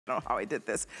don't know how I did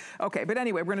this. Okay, but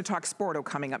anyway, we're gonna talk Sporto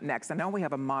coming up next. I know we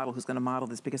have a model who's gonna model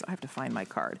this because I have to find my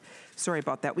card. Sorry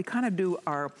about that. We kind of do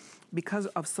our, because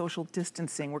of social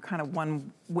distancing, we're kind of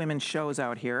one women shows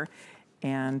out here.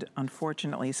 And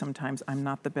unfortunately, sometimes I'm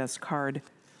not the best card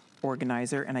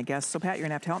organizer. And I guess, so Pat, you're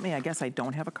gonna have to help me. I guess I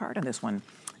don't have a card on this one.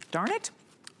 Darn it.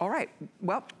 All right,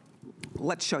 well,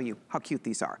 let's show you how cute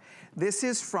these are. This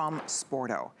is from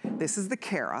Sporto. This is the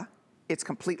Cara. It's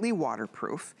completely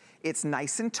waterproof. It's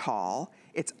nice and tall.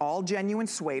 It's all genuine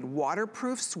suede,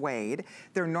 waterproof suede.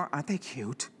 Aren't they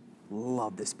cute?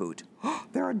 Love this boot.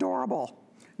 They're adorable.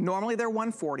 Normally they're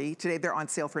 $140. Today they're on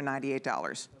sale for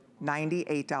 $98.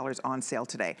 $98 on sale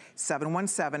today.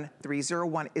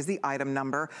 717301 is the item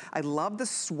number. I love the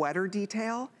sweater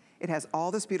detail. It has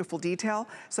all this beautiful detail.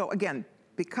 So again,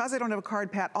 because I don't have a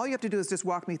card, Pat, all you have to do is just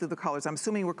walk me through the colors. I'm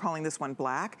assuming we're calling this one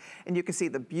black, and you can see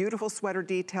the beautiful sweater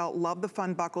detail. Love the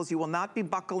fun buckles. You will not be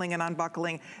buckling and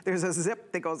unbuckling. There's a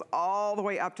zip that goes all the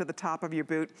way up to the top of your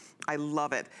boot. I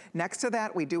love it. Next to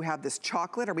that, we do have this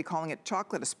chocolate. Are we calling it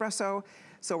chocolate espresso?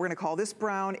 So we're gonna call this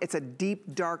brown. It's a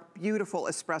deep, dark, beautiful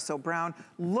espresso brown.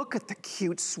 Look at the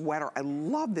cute sweater. I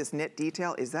love this knit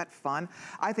detail. Is that fun?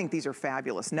 I think these are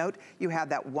fabulous. Note, you have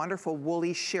that wonderful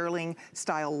woolly shearling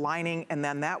style lining, and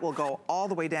then that will go all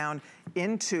the way down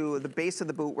into the base of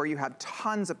the boot where you have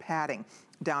tons of padding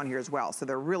down here as well. So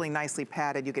they're really nicely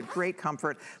padded. You get great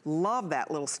comfort. Love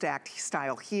that little stacked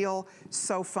style heel.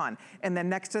 So fun. And then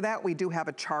next to that, we do have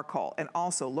a charcoal. And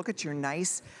also, look at your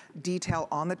nice detail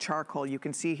on the charcoal. You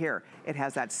can see here, it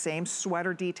has that same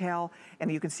sweater detail,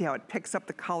 and you can see how it picks up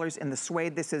the colors in the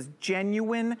suede. This is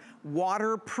genuine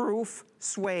waterproof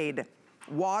suede.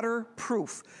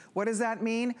 Waterproof. What does that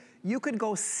mean? You could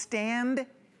go stand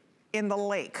in the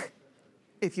lake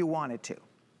if you wanted to.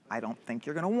 I don't think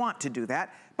you're gonna want to do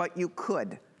that, but you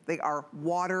could. They are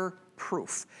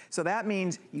waterproof. So that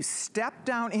means you step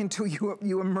down into,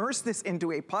 you immerse this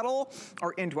into a puddle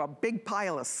or into a big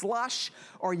pile of slush,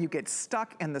 or you get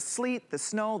stuck in the sleet, the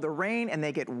snow, the rain, and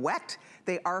they get wet.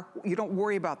 You don't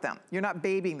worry about them. You're not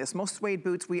babying this. Most suede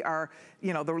boots, we are,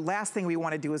 the last thing we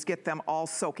wanna do is get them all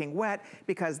soaking wet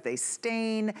because they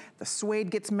stain, the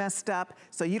suede gets messed up,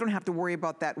 so you don't have to worry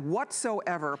about that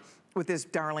whatsoever with this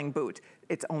darling boot.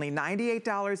 It's only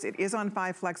 $98. It is on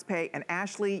 5 Flex Pay, and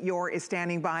Ashley Yor is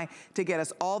standing by to get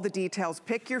us all the details.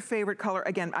 Pick your favorite color.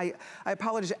 Again, I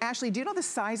apologize. Ashley, do you know the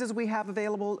sizes we have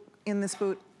available in this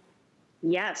boot?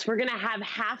 Yes, we're gonna have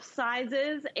half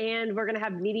sizes, and we're gonna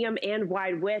have medium and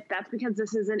wide width. That's because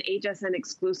this is an HSN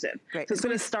exclusive. Great. So it's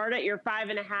gonna start at your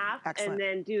 5.5, and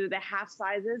then do the half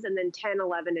sizes, and then 10,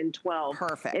 11, and 12.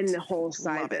 Perfect. In the whole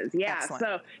sizes. Yeah, excellent.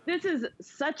 So this is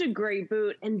such a great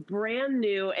boot and brand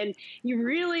new, and you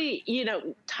really,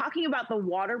 talking about the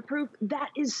waterproof,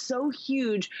 that is so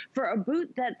huge for a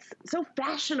boot that's so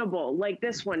fashionable like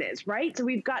this one is, right? So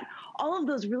we've got all of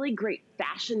those really great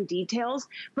fashion details,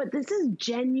 but this is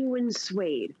genuine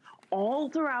suede all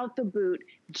throughout the boot,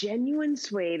 genuine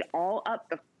suede all up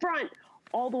the front,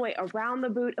 all the way around the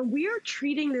boot. And we are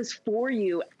treating this for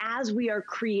you as we are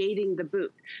creating the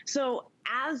boot. So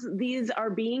as these are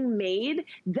being made,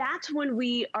 that's when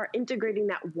we are integrating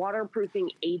that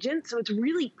waterproofing agent. So it's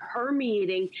really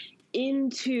permeating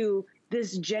into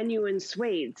this genuine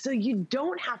suede. So you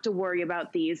don't have to worry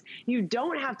about these. You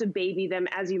don't have to baby them,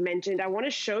 as you mentioned. I want to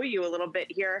show you a little bit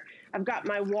here. I've got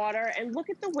my water, and look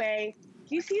at the way,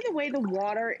 do you see the way the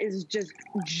water is just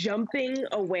jumping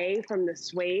away from the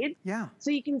suede? Yeah.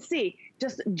 So you can see,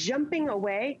 just jumping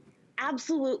away,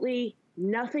 absolutely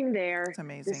nothing there. It's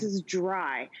amazing. This is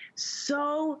dry.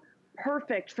 So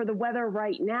perfect for the weather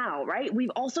right now, right?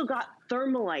 We've also got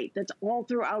thermalite that's all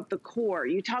throughout the core.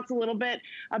 You talked a little bit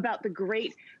about the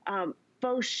great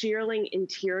faux shearling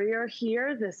interior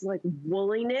here. This like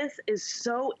wooliness is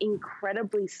so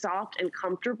incredibly soft and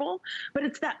comfortable, but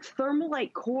it's that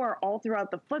thermalite core all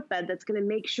throughout the footbed that's gonna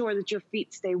make sure that your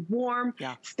feet stay warm,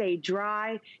 stay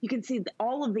dry. You can see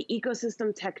all of the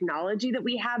ecosystem technology that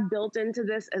we have built into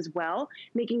this as well,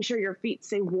 making sure your feet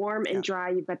stay warm and dry.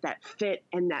 You've got that fit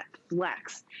and that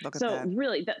flex. So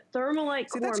really, that thermalite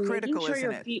core, making sure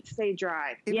your feet stay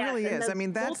dry. It really is. I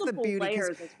mean, that's the beauty.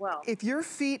 Layers as well. If your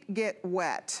feet get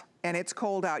wet and it's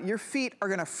cold out, your feet are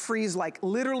gonna freeze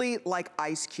literally like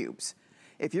ice cubes.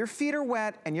 If your feet are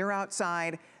wet and you're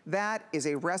outside, that is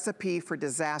a recipe for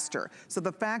disaster. So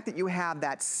the fact that you have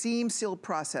that seam seal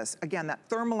process, again, that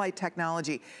thermalite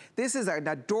technology, this is an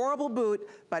adorable boot,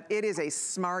 but it is a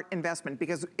smart investment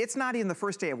because it's not even the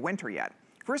first day of winter yet.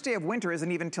 First day of winter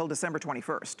isn't even till December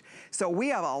 21st. So we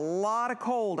have a lot of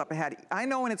cold up ahead. I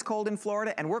know when it's cold in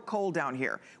Florida, and we're cold down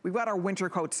here. We've got our winter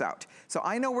coats out. So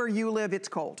I know where you live, it's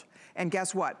cold. And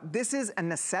guess what? This is a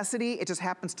necessity. It just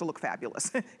happens to look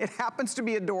fabulous. It happens to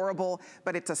be adorable,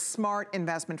 but it's a smart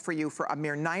investment for you for a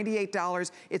mere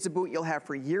 $98. It's a boot you'll have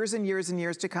for years and years and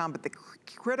years to come. But the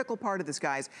critical part of this,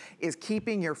 guys, is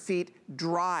keeping your feet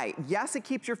dry. Yes, it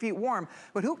keeps your feet warm,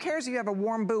 but who cares if you have a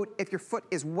warm boot if your foot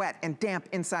is wet and damp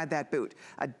inside that boot?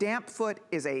 A damp foot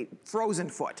is a frozen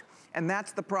foot. And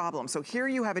that's the problem. So here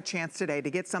you have a chance today to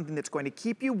get something that's going to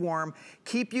keep you warm,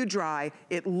 keep you dry.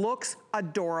 It looks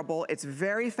adorable. It's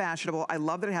very fashionable. I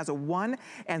love that it has a 1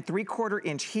 3/4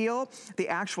 inch heel. The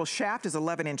actual shaft is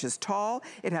 11 inches tall.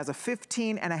 It has a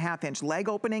 15.5 inch leg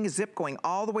opening, zip going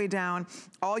all the way down.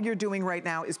 All you're doing right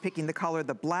now is picking the color,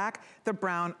 the black, the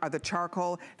brown, or the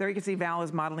charcoal. There you can see Val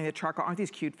is modeling the charcoal. Aren't these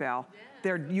cute, Val?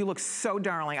 Yeah. You look so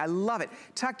darling. I love it.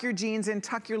 Tuck your jeans in,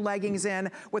 tuck your leggings in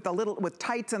with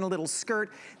tights and a little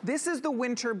skirt. This is the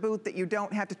winter boot that you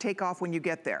don't have to take off when you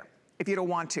get there, if you don't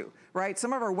want to, right?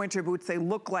 Some of our winter boots, they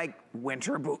look like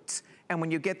winter boots. And when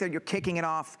you get there, you're kicking it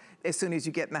off as soon as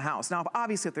you get in the house. Now,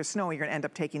 obviously, if there's snow, you're gonna end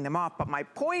up taking them off. But my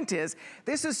point is,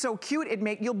 this is so cute,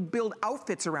 you'll build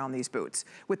outfits around these boots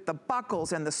with the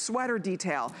buckles and the sweater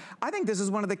detail. I think this is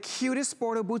one of the cutest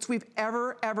Sporto boots we've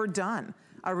ever done.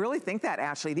 I really think that,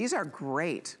 Ashley. These are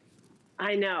great.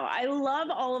 I know. I love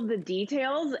all of the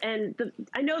details, and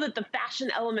I know that the fashion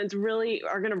elements really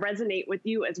are going to resonate with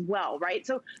you as well, right?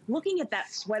 So looking at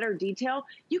that sweater detail,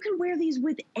 you can wear these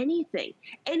with anything.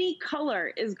 Any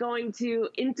color is going to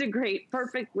integrate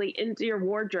perfectly into your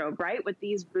wardrobe, right, with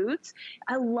these boots.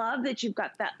 I love that you've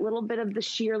got that little bit of the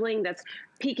shearling that's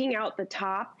peeking out the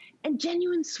top, and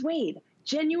genuine suede.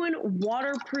 Genuine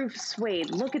waterproof suede.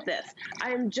 Look at this.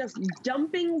 I am just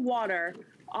dumping water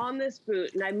on this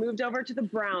boot, and I moved over to the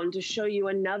brown to show you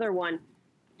another one.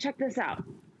 Check this out.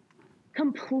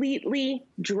 Completely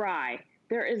dry.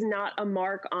 There is not a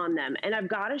mark on them. And I've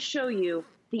got to show you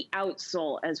the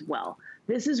outsole as well.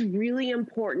 This is really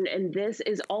important, and this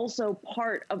is also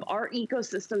part of our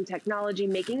ecosystem technology,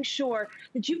 making sure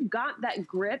that you've got that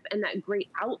grip and that great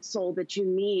outsole that you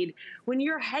need when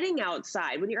you're heading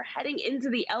outside, when you're heading into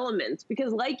the elements.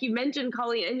 Because like you mentioned,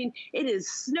 Colleen, I mean, it is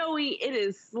snowy, it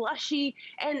is slushy,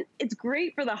 and it's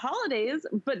great for the holidays,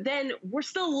 but then we're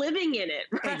still living in it,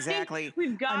 right? Exactly.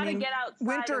 We've got to get outside.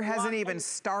 Winter hasn't even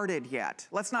started yet.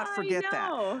 Let's not forget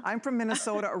that. I'm from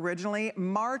Minnesota originally.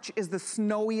 March is the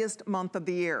snowiest month of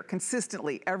the year,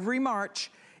 consistently. Every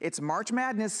March, it's March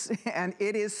Madness, and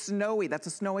it is snowy. That's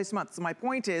the snowiest month. So my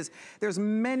point is, there's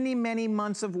many, many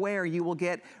months of wear you will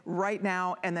get right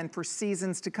now and then for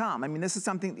seasons to come. I mean, this is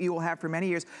something that you will have for many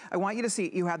years. I want you to see,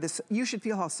 you have this, you should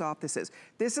feel how soft this is.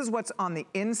 This is what's on the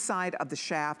inside of the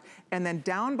shaft, and then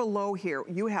down below here,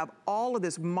 you have all of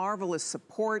this marvelous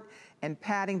support and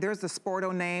padding. There's the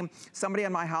Sporto name. Somebody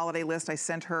on my holiday list, I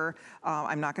sent her,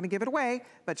 I'm not gonna give it away,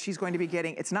 but she's going to be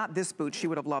getting, it's not this boot, she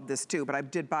would have loved this too, but I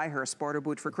did buy her a Sporto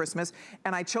boot for Christmas,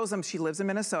 and I chose them, she lives in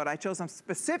Minnesota, I chose them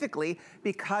specifically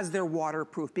because they're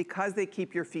waterproof, because they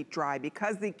keep your feet dry,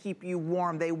 because they keep you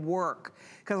warm, they work.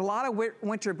 Because a lot of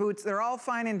winter boots, they're all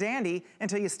fine and dandy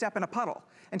until you step in a puddle,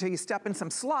 until you step in some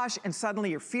slush and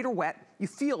suddenly your feet are wet. You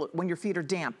feel it when your feet are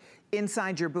damp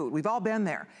inside your boot. We've all been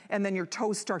there. And then your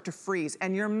toes start to freeze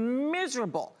and you're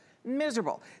miserable.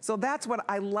 Miserable. So that's what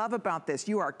I love about this.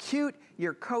 You are cute,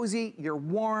 you're cozy, you're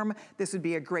warm. This would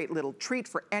be a great little treat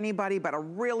for anybody, but a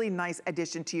really nice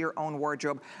addition to your own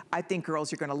wardrobe. I think,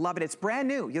 girls, you're gonna love it. It's brand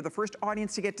new. You're the first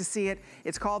audience to get to see it.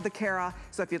 It's called the Cara.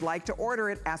 So if you'd like to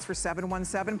order it, ask for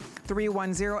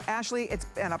 717-310. Ashley, it's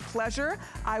been a pleasure.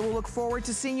 I will look forward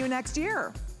to seeing you next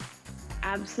year.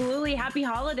 Absolutely. Happy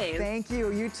holidays. Thank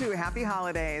you. You too. Happy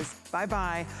holidays.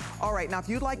 Bye-bye. All right. Now, if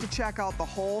you'd like to check out the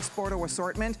whole Sporto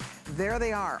assortment, there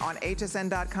they are on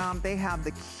hsn.com. They have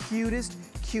the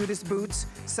cutest boots.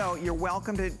 So you're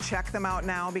welcome to check them out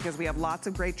now because we have lots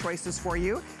of great choices for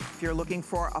you. If you're looking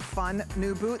for a fun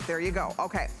new boot, there you go.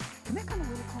 Okay. Can they come a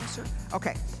little closer?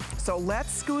 Okay. So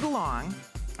let's scoot along.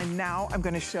 And now I'm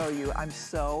going to show you. I'm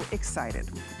so excited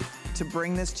to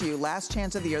bring this to you. Last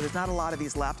chance of the year. There's not a lot of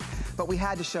these left, but we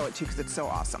had to show it to you because it's so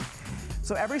awesome.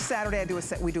 So every Saturday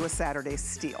we do a Saturday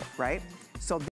steal, right? So